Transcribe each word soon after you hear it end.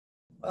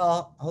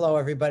Well, hello,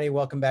 everybody.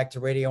 Welcome back to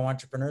Radio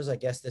Entrepreneurs. I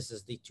guess this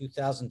is the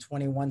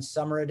 2021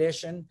 summer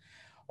edition.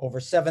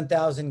 Over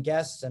 7,000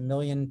 guests, 1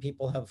 million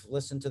people have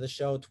listened to the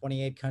show,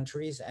 28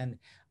 countries. And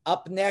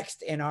up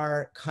next in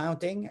our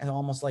counting,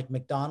 almost like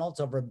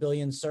McDonald's, over 1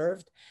 billion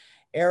served,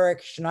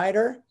 Eric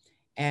Schneider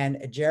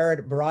and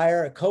Jared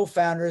Brier,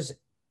 co-founders,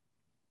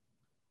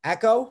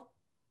 AKKO?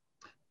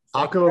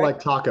 AKKO like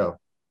taco.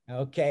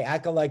 Okay,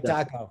 AKKO like Yes.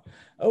 taco.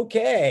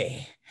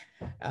 Okay.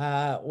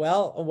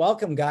 Well,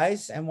 welcome,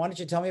 guys. And why don't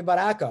you tell me about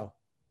AKKO?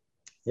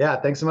 Yeah,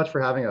 thanks so much for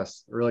having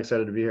us. Really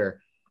excited to be here.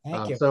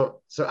 Thank you.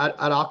 So at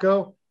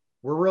AKKO,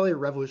 we're really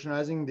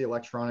revolutionizing the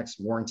electronics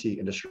warranty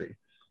industry.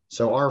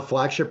 So our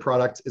flagship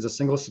product is a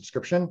single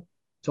subscription.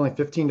 It's only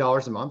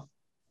 $15 a month,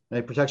 and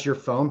it protects your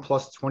phone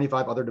plus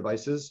 25 other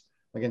devices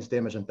against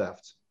damage and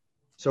theft.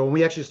 So when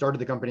we actually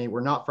started the company, we're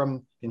not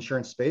from the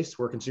insurance space.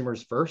 We're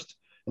consumers first.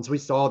 And so we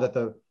saw that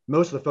the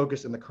most of the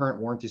focus in the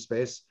current warranty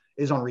space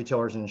is on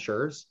retailers and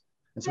insurers.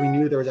 And so we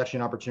knew there was actually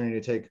an opportunity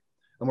to take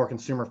a more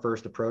consumer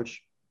first approach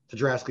to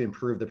drastically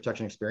improve the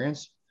protection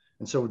experience.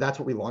 And so that's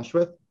what we launched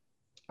with.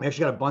 We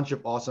actually got a bunch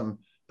of awesome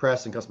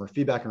press and customer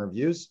feedback and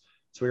reviews.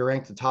 So we were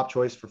ranked the top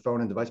choice for phone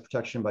and device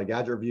protection by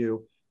Gadget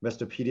Review,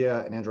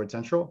 Investopedia, and Android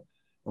Central.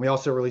 And we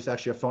also released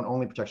actually a phone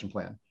only protection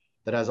plan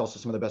that has also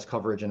some of the best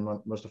coverage and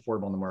most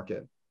affordable in the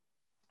market.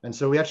 And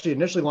so we actually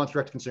initially launched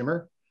direct to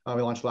consumer.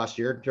 We launched last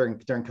year during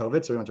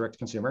COVID. So we went direct to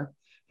consumer.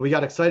 But we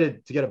got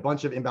excited to get a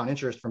bunch of inbound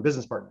interest from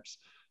business partners.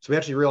 So we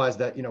actually realized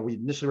that, we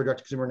initially were direct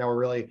to consumer. Now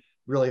we're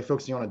really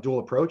focusing on a dual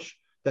approach,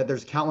 that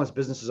there's countless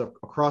businesses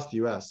across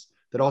the US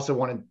that also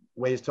wanted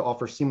ways to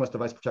offer seamless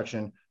device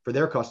protection for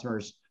their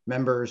customers,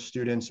 members,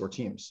 students, or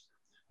teams.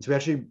 And so we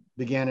actually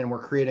began and we're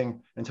creating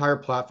an entire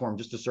platform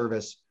just to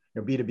service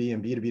B2B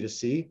and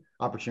B2B2C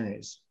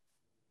opportunities.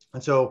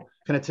 And so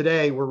kind of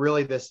today, we're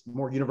really this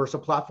more universal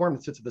platform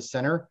that sits at the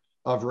center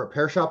of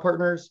repair shop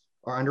partners,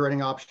 our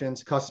underwriting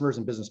options, customers,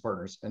 and business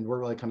partners. And we're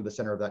really kind of the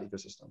center of that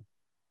ecosystem.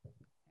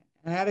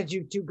 And how did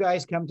you two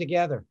guys come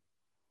together?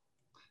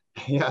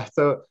 Yeah,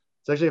 so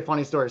it's actually a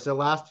funny story. So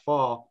last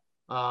fall,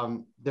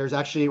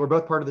 we're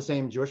both part of the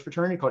same Jewish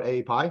fraternity called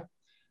AKKO.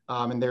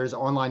 And there's an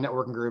online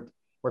networking group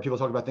where people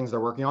talk about things they're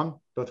working on,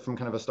 both from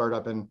kind of a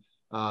startup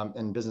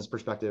and business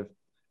perspective.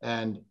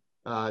 And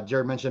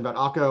Jared mentioned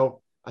about AKKO.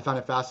 I found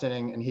it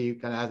fascinating, and he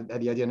kind of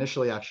had the idea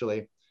initially,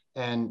 actually,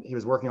 and he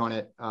was working on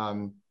it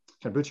kind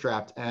of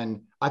bootstrapped.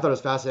 And I thought it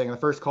was fascinating. The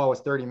first call was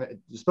 30 minutes,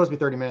 it was supposed to be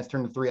 30 minutes,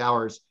 turned to 3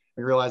 hours.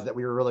 We realized that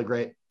we were really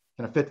great,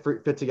 kind of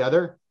fit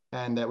together,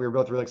 and that we were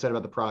both really excited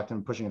about the product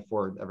and pushing it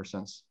forward ever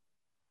since.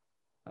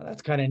 Oh,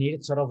 that's kind of neat.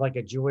 It's sort of like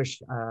a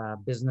Jewish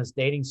business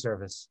dating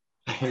service.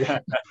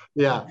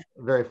 Yeah,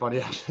 very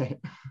funny, actually.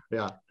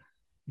 Yeah.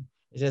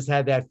 It just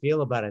had that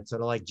feel about it,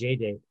 sort of like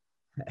J-Date.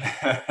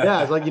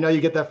 Yeah, it's like, you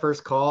get that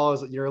first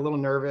call, you're a little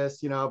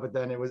nervous, but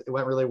then it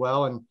went really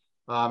well. And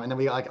then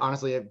we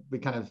honestly, we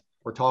kind of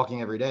were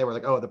talking every day. We're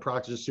like, oh, the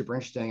product is just super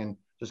interesting, and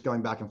just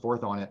going back and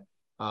forth on it.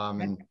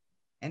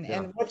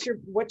 And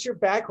what's your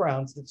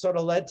backgrounds that sort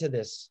of led to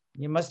this?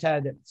 You must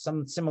have had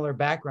some similar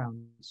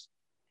backgrounds.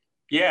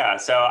 Yeah,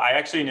 so I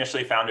actually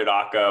initially founded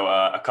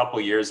AKKO a couple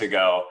years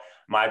ago.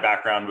 My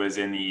background was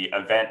in the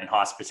event and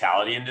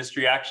hospitality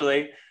industry,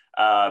 actually.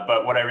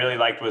 But what I really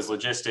liked was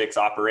logistics,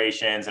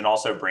 operations, and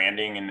also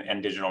branding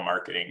and digital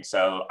marketing.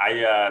 So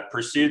I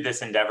pursued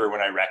this endeavor when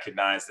I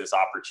recognized this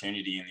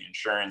opportunity in the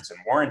insurance and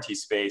warranty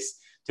space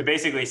to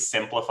basically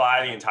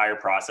simplify the entire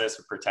process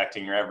of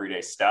protecting your everyday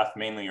stuff,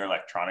 mainly your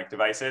electronic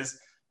devices,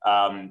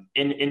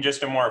 in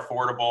just a more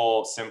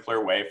affordable,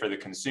 simpler way for the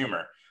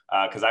consumer.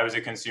 Because I was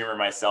a consumer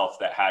myself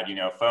that had,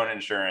 phone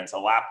insurance, a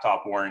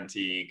laptop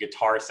warranty,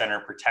 Guitar Center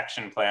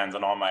protection plans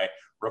on all my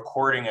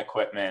recording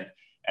equipment.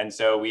 And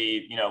so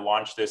we,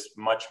 launched this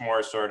much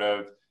more sort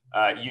of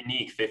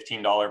unique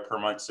 $15 per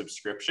month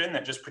subscription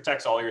that just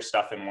protects all your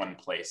stuff in one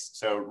place.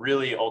 So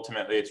really,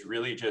 ultimately, it's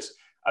really just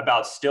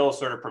about still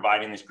sort of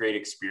providing this great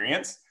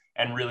experience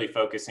and really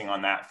focusing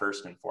on that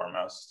first and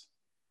foremost.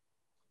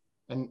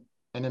 And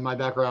in my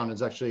background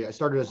is actually, I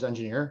started as an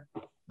engineer.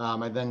 I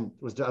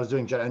was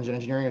doing jet engine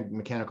engineering and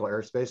mechanical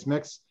aerospace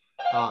mix.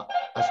 I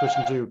switched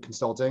into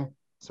consulting.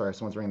 Sorry,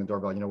 someone's ringing the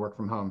doorbell. Work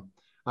from home.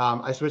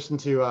 I switched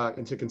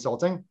into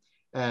consulting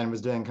and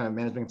was doing kind of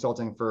management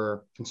consulting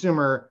for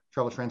consumer,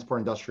 travel, transport,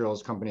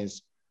 industrials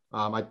companies.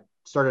 I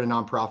started a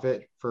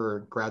nonprofit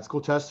for grad school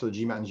tests, so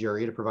GMAT and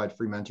GRE, to provide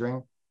free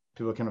mentoring.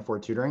 People can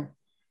afford tutoring.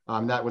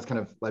 That was kind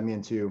of led me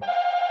into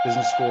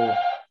business school.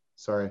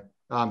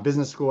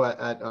 Business school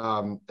at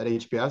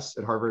HBS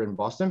at Harvard in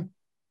Boston.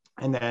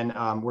 And then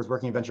was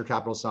working in venture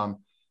capital some,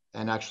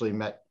 and actually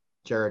met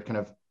Jared kind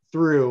of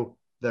through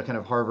the kind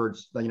of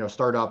Harvard's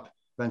startup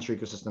venture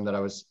ecosystem that I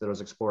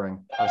was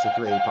exploring, obviously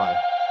through AKKO.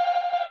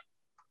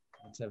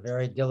 It's a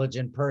very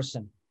diligent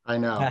person. I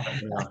know.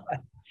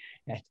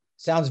 It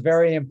sounds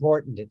very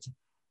important.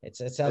 It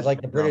sounds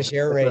like the British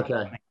Air Raid.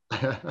 Okay.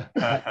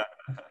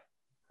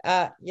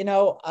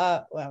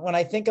 When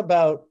I think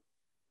about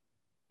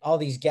all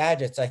these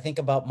gadgets, I think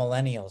about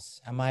millennials.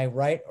 Am I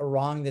right or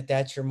wrong that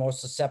that's your most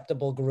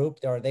susceptible group?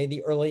 Are they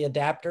the early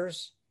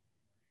adapters?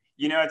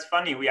 You know, it's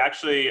funny. We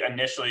actually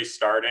initially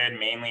started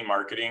mainly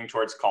marketing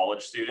towards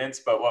college students,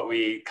 but what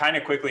we kind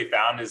of quickly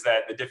found is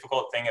that the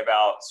difficult thing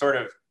about sort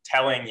of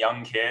telling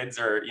young kids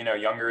or, you know,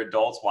 younger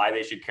adults why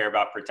they should care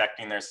about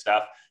protecting their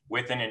stuff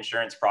with an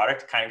insurance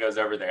product kind of goes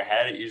over their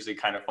head. It usually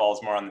kind of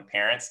falls more on the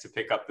parents to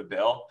pick up the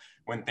bill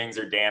when things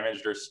are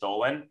damaged or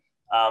stolen.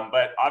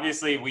 But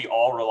obviously, we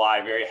all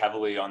rely very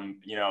heavily on,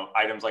 you know,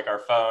 items like our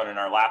phone and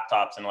our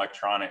laptops and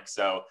electronics.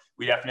 So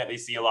we definitely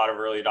see a lot of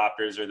early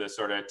adopters are the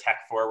sort of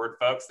tech forward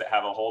folks that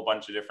have a whole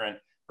bunch of different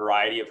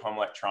variety of home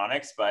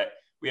electronics. But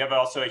we have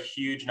also a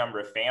huge number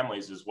of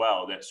families as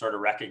well that sort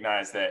of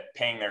recognize that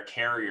paying their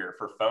carrier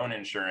for phone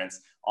insurance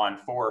on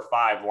 4 or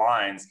 5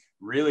 lines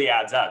really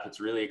adds up.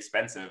 It's really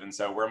expensive. And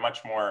so we're a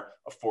much more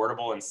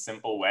affordable and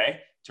simple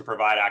way to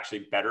provide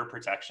actually better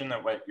protection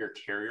than what your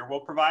carrier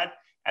will provide.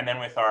 And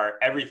then with our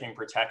everything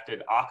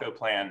protected AKKO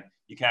plan,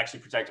 you can actually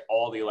protect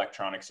all the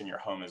electronics in your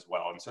home as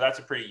well. And so that's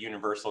a pretty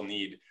universal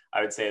need, I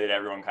would say, that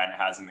everyone kind of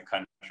has in the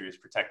country, is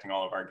protecting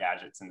all of our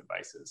gadgets and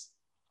devices.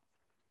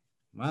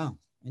 Wow,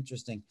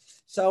 interesting.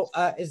 So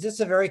is this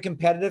a very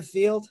competitive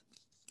field?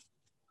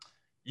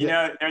 You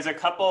know, there's a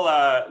couple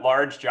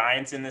large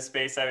giants in this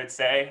space, I would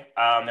say.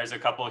 There's a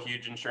couple of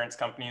huge insurance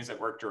companies that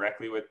work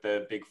directly with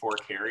the big 4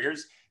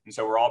 carriers. And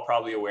so we're all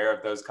probably aware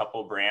of those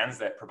couple brands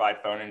that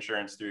provide phone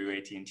insurance through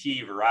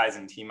AT&T,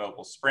 Verizon,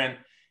 T-Mobile, Sprint.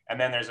 And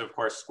then there's, of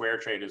course,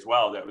 SquareTrade as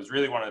well. That was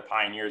really one of the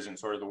pioneers in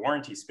sort of the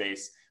warranty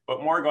space,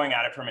 but more going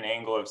at it from an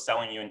angle of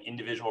selling you an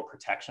individual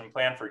protection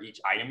plan for each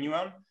item you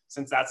own,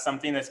 since that's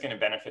something that's going to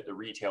benefit the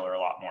retailer a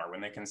lot more when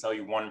they can sell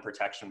you one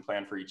protection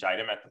plan for each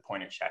item at the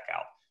point of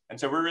checkout. And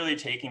so we're really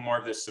taking more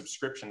of this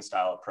subscription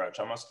style approach,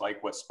 almost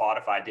like what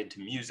Spotify did to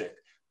music,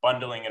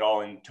 bundling it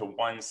all into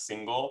one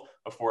single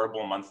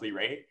affordable monthly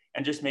rate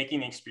and just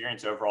making the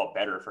experience overall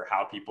better for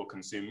how people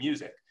consume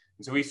music.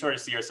 And so we sort of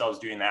see ourselves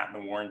doing that in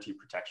the warranty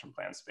protection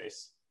plan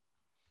space.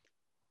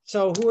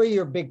 So who are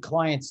your big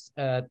clients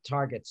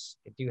targets?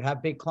 Do you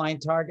have big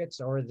client targets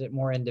or is it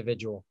more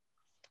individual?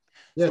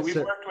 Yeah, so we've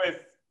worked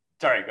with,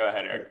 sorry, go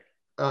ahead, Eric.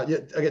 Yeah,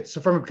 okay.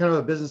 So from kind of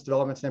a business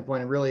development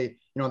standpoint, and really,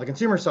 you know, on the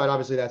consumer side,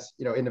 obviously that's,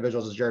 you know,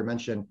 individuals, as Jared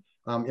mentioned.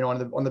 You know,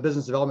 on the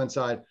business development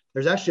side,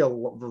 there's actually a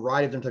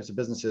variety of different types of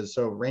businesses.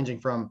 So ranging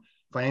from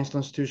financial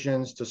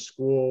institutions to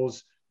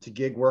schools to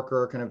gig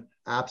worker kind of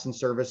apps and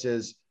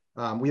services.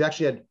 We've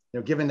actually had, you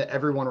know, given that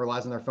everyone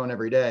relies on their phone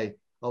every day,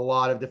 a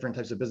lot of different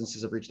types of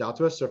businesses have reached out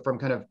to us. So from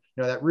kind of,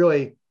 you know, that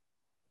really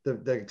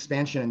the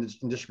expansion and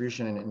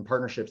distribution and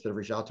partnerships that have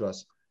reached out to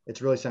us,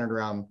 it's really centered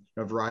around, you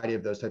know, a variety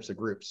of those types of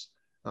groups.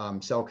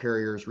 Cell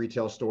carriers,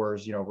 retail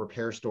stores, you know,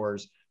 repair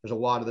stores. There's a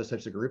lot of those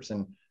types of groups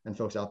and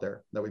folks out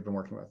there that we've been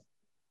working with.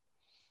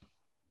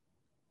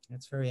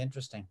 That's very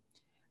interesting.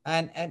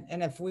 And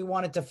if we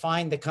wanted to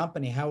find the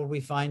company, how would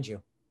we find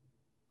you?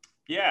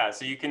 Yeah,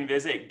 so you can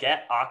visit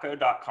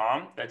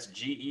getakko.com. That's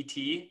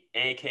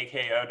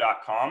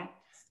getakko.com.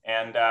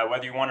 And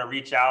whether you want to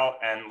reach out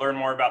and learn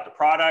more about the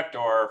product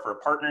or for a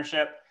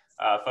partnership,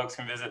 folks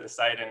can visit the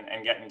site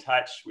and get in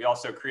touch. We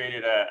also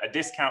created a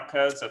discount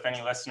code. So if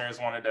any listeners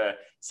wanted to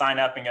sign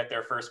up and get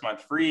their first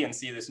month free and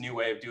see this new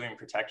way of doing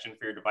protection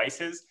for your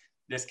devices,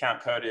 discount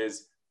code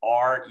is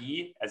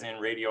RE, as in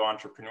Radio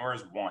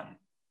Entrepreneurs 1.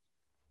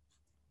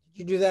 Did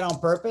you do that on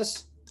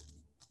purpose?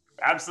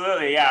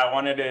 Absolutely. Yeah, I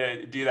wanted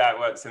to do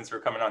that since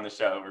we're coming on the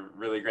show. We're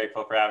really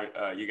grateful for having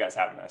you guys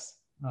having us.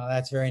 Oh,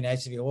 that's very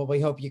nice of you. Well, we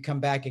hope you come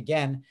back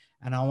again.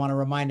 And I want to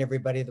remind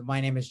everybody that my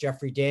name is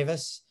Jeffrey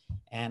Davis,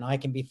 and I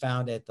can be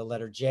found at the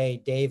letter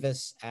J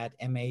Davis at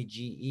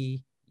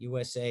mageusa.com.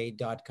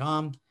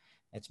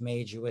 That's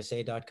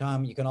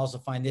mageusa.com. You can also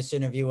find this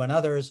interview and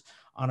others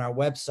on our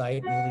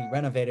website, newly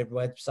renovated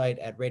website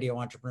at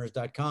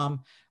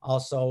radioentrepreneurs.com.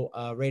 Also,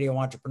 Radio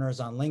Entrepreneurs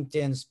on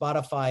LinkedIn,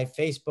 Spotify,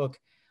 Facebook,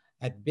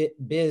 at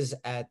Biz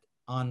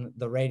on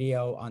the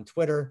radio, on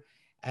Twitter,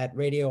 at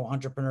Radio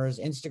Entrepreneurs,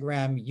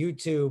 Instagram,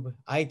 YouTube,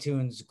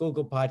 iTunes,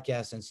 Google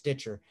Podcasts, and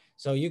Stitcher.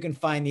 So you can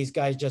find these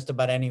guys just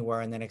about anywhere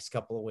in the next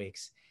couple of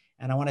weeks.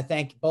 And I want to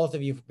thank both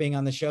of you for being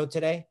on the show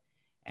today.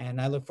 And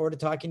I look forward to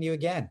talking to you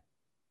again.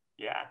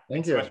 Yeah.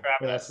 Thank you. So much for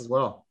having us as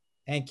well.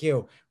 Thank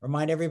you.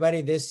 Remind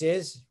everybody, this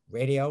is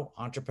Radio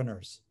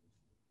Entrepreneurs.